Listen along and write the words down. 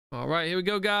All right, here we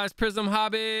go, guys. Prizm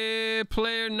Hobby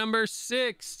player number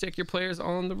 6. Check your players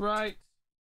on the right.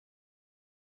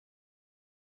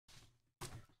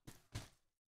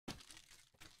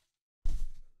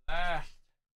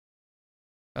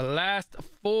 The last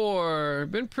 4.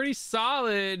 Been pretty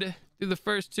solid through the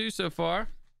first 2 so far.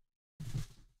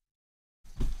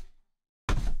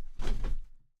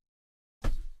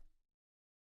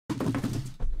 Hit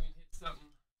something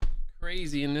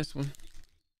crazy in this one.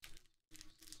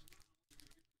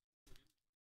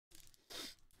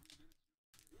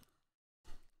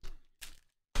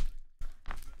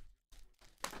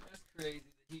 That's crazy.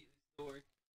 The Heat story.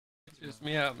 It trips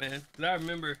me out, man. Cause I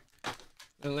remember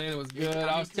Atlanta was good.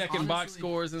 I was checking honestly, box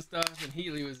scores and stuff, and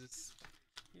Healy was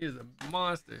he is a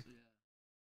monster. Yeah.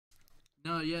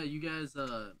 No, yeah, you guys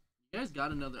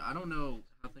got another. I don't know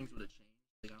how things would have changed.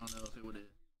 Like, I don't know if it would have,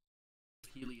 if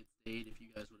Healy had stayed, if you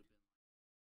guys would have been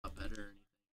a lot better or anything.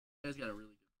 You guys got a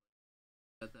really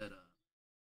good player. Got that.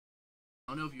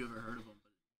 I don't know if you ever heard of him,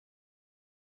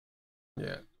 but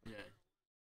Yeah.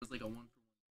 It was like a 1-for-1.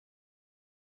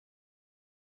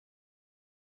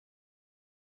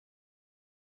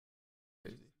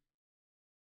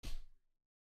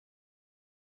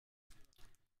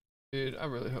 Dude, I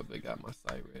really hope they got my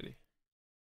site ready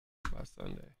by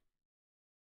Sunday.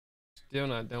 Still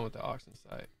not done with the auction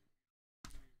site.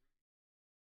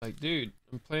 Like, dude,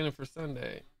 I'm planning for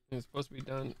Sunday, and it's supposed to be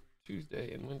done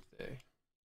Tuesday and Wednesday.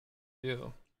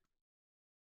 Still,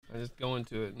 I just go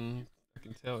into it, and I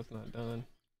can tell it's not done.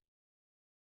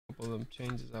 A couple of them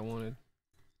changes I wanted.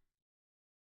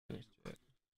 Finished yet.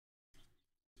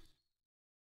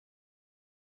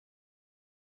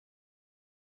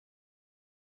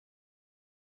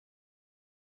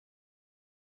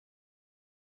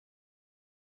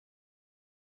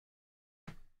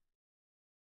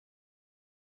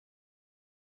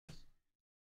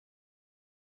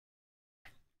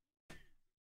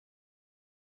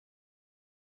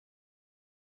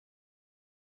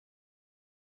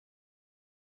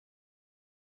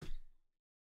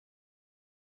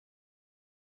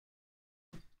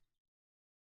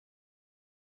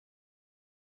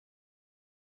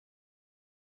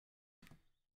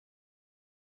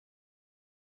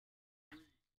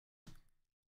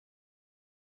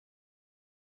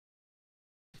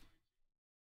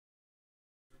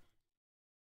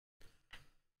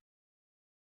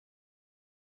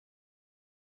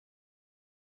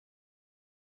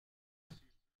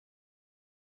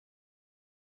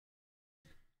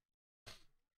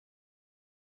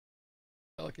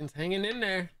 Pelicans hanging in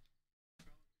there.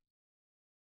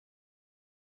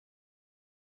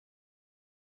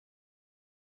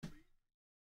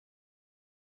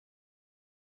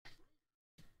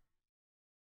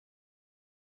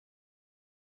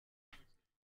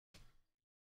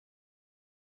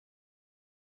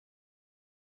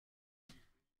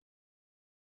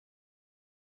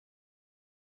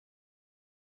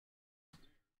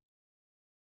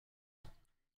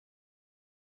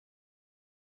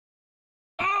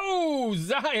 Oh,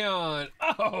 Zion.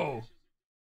 Oh,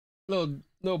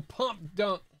 little pump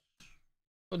dunk.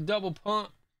 A double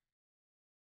pump.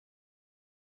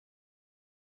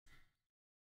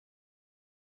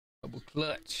 Double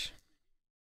clutch.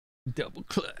 Double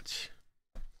clutch.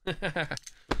 All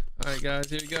right, guys,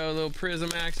 here we go. A little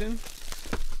Prizm action.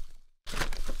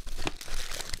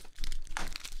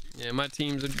 Yeah, my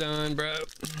teams are done, bro.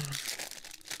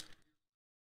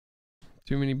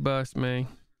 Too many busts, man.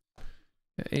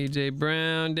 Got AJ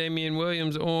Brown, Damian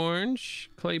Williams, orange.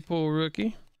 Claypool,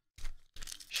 rookie.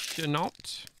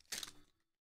 Chenault.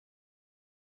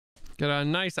 Got a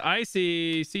nice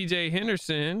icy CJ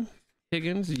Henderson.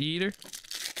 Higgins, Yeater.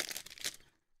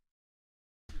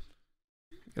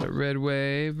 Got a red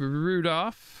wave,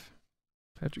 Rudolph.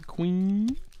 Patrick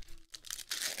Queen.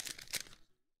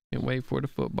 Can't wait for the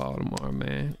football tomorrow,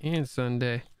 man. And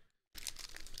Sunday.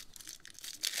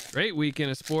 Great weekend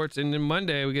of sports. And then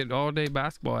Monday, we get all day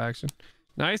basketball action.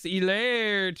 Nice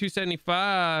Elaire,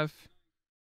 275.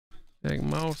 Jack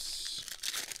Mouse.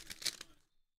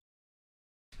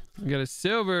 We got a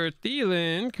silver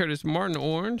Thielen, Curtis Martin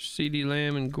orange, CD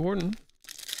Lamb and Gordon.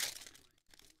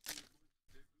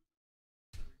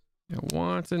 Got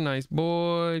Watson, nice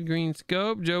boy, green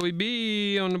scope, Joey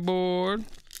B on the board.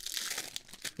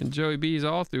 And Joey B's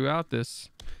all throughout this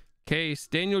case.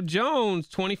 Daniel Jones,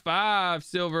 25,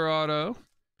 silver auto.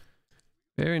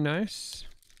 Very nice.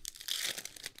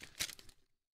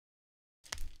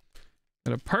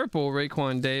 Got a purple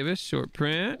Raekwon Davis, short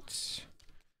print.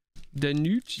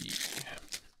 Danucci.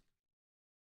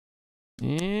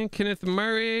 And Kenneth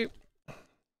Murray.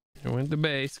 I went the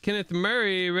base. Kenneth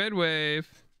Murray, red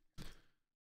wave.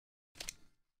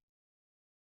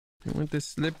 I want this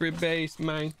slippery base,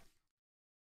 man.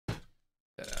 Get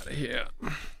out of here.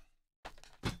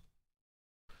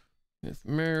 It's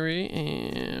Murray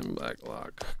and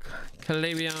Blacklock.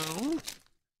 Calabion.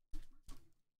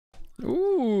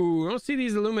 Ooh, I don't see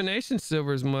these illumination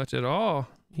silvers much at all.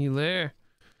 Hilaire.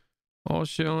 All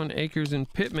showing Akers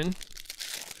and Pittman.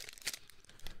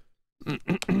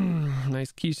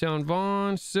 Nice Keyshawn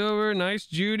Vaughn, silver. Nice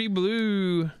Judy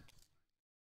blue.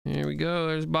 Here we go.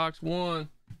 There's box one.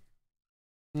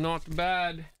 Not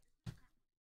bad.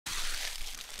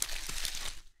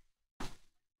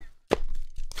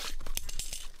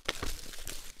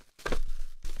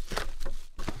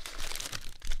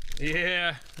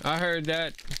 Yeah, I heard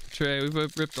that, Trey. We've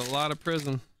ripped a lot of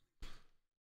Prizm.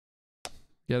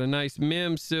 Got a nice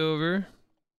Mim silver.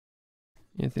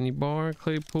 Anthony Barr,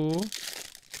 Claypool.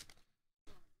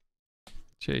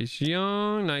 Chase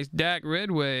Young. Nice Dak Red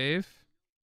Wave.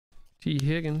 T.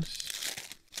 Higgins.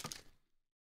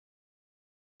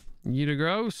 Yita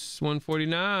Gross,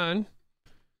 149.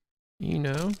 You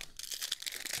know.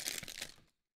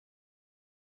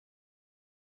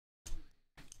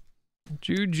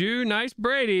 Juju, nice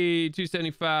Brady,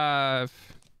 275.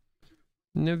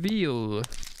 Neville.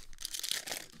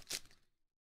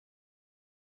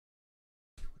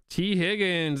 T.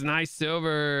 Higgins, nice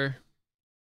silver.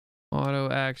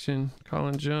 Auto action,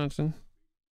 Colin Johnson.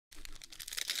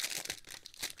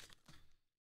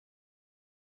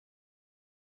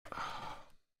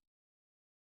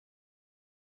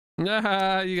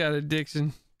 Ah, you got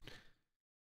addiction.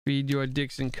 Feed your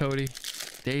addiction, Cody.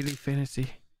 Daily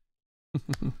fantasy.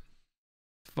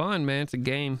 Fun, man. It's a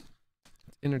game.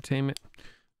 It's entertainment.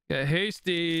 Got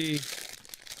Hasty.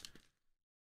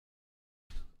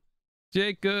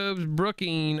 Jacobs,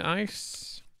 Brooking,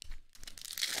 Ice.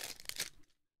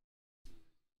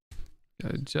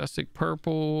 Got a Justick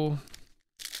Purple.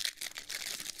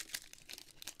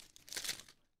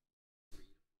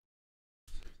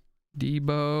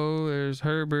 Debo. There's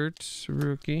Herbert,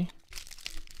 rookie.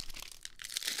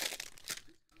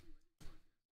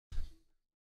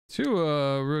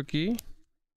 Tua, rookie.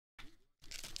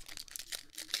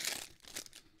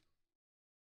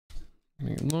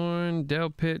 McLaurin, Del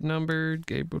Pitt numbered,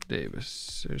 Gabriel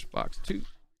Davis. There's box two.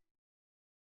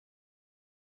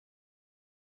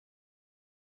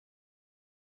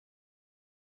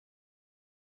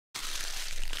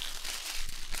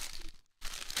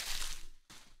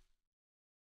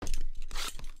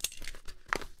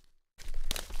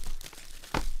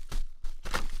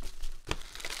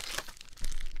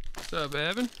 What's up,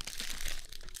 Evan?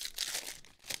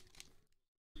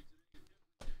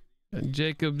 Got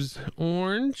Jacobs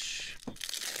orange.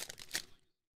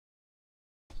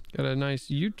 Got a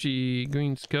nice Uchi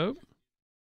green scope.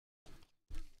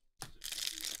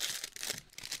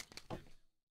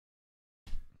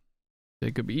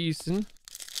 Jacob Eason.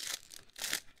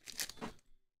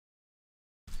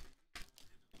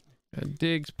 Got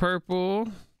Diggs purple.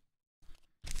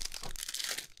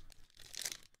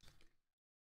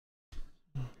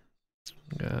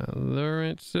 Got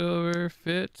Laurent silver,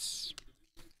 Fitz.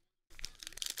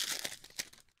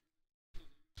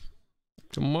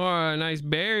 Tomorrow, nice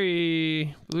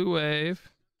Barry, blue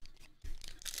wave.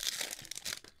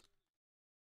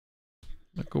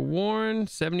 Michael Warren,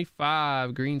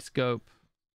 75, green scope.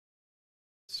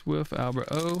 Swift, Albert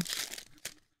O.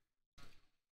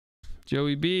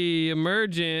 Joey B,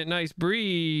 emergent, nice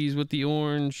Breeze with the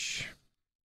orange.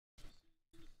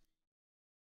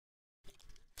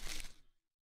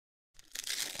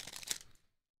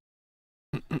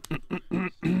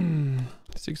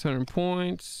 600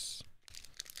 points.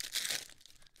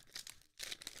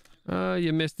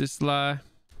 You missed this, Sly.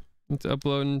 It's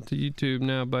uploading to YouTube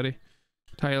now, buddy.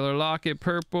 Tyler Lockett,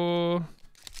 purple.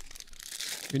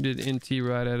 We did NT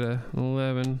right at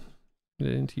 11. We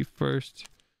did NT first.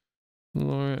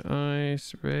 Lauren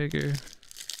Ice, Rager.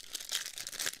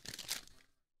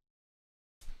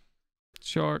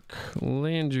 Shark,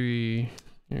 Landry.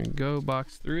 Here we go,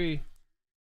 box 3.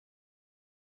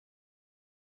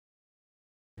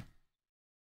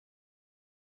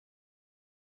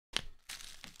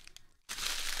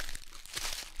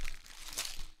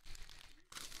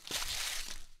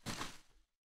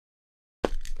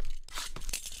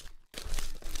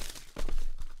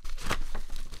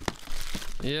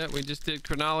 Yeah, we just did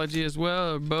chronology as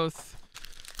well. Both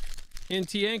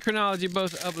NT and chronology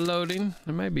both uploading.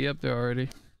 It might be up there already.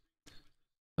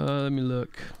 Let me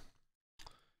look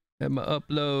at my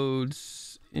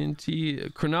uploads.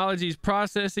 NT chronology's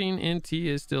processing. NT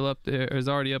is still up there. Is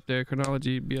already up there.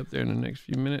 Chronology will be up there in the next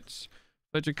few minutes.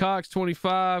 Fletcher Cox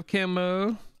 25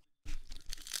 camo.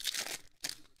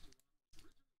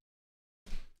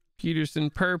 Peterson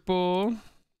purple.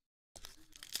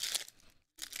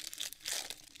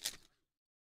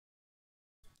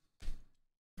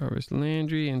 Jarvis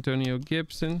Landry, Antonio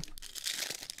Gibson.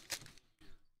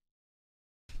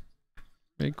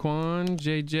 Raekwon,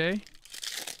 JJ.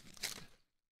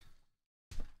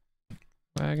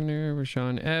 Wagner,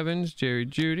 Rashawn Evans, Jerry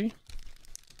Jeudy.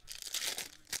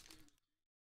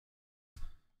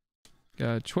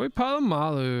 Got Troy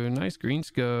Polamalu, nice green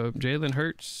scope. Jalen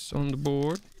Hurts on the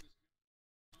board.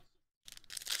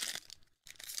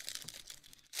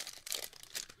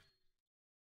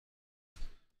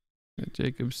 Got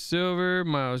Jacob Silver,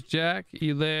 Miles Jack,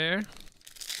 Hilaire.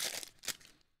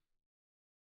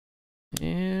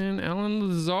 And Alan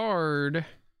Lazard.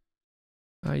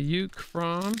 Ayuk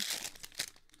from.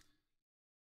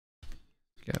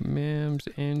 Got Mims,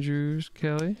 Andrews,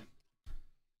 Kelly.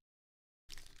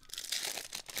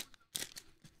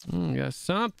 Got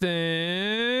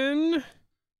something.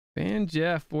 Van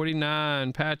Jeff,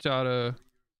 49. Patch auto.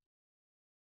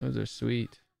 Those are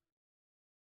sweet.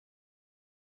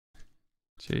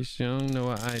 Chase Young,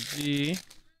 Noah IG.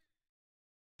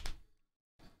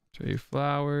 Trey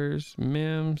Flowers,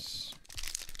 Mims.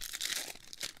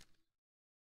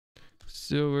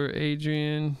 Silver,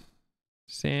 Adrian.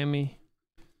 Sammy.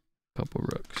 Couple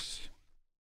rooks.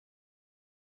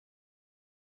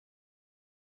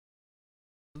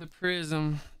 The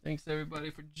Prizm. Thanks everybody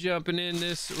for jumping in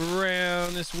this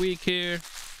round this week here.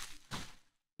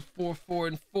 4, 4,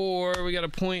 and 4. We got a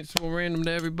point, so we'll random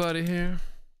to everybody here.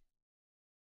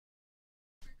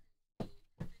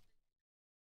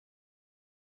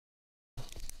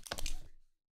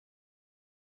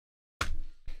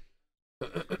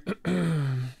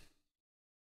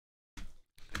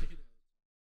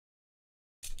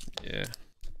 Yeah.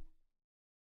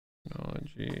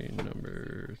 Technology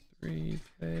number 3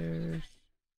 players.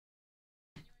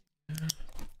 Yeah.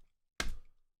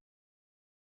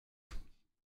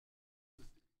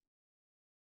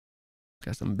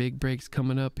 Got some big breaks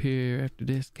coming up here after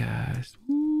this, guys.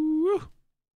 Woo!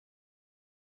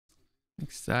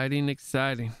 Exciting,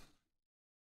 exciting.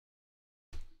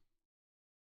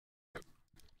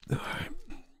 All right.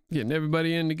 Getting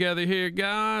everybody in together here,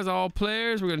 guys. All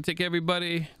players. We're going to take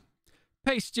everybody,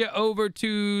 paste you over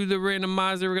to the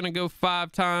randomizer. We're going to go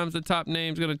 5 times. The top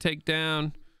name's going to take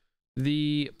down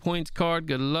the points card.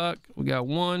 Good luck. We got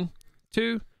 1,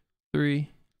 2, 3,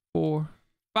 4,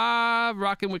 5.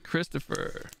 Rocking with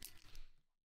Christopher.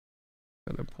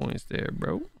 Got the points there,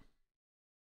 bro.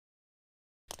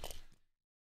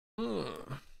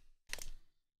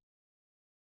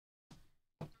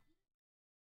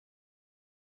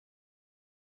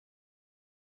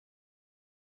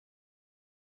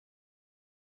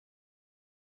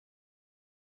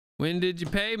 When did you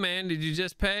pay, man? Did you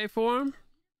just pay for him?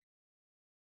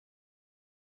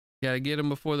 Gotta get him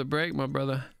before the break, my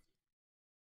brother.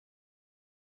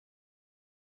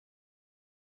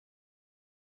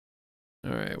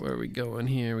 All right, where are we going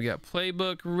here? We got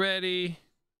playbook ready.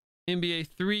 NBA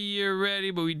 3-year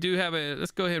ready, but we do have a... Let's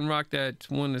go ahead and rock that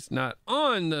one that's not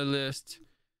on the list.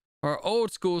 Our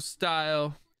old school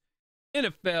style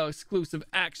NFL exclusive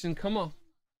action. Come on.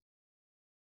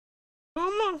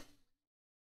 Come on.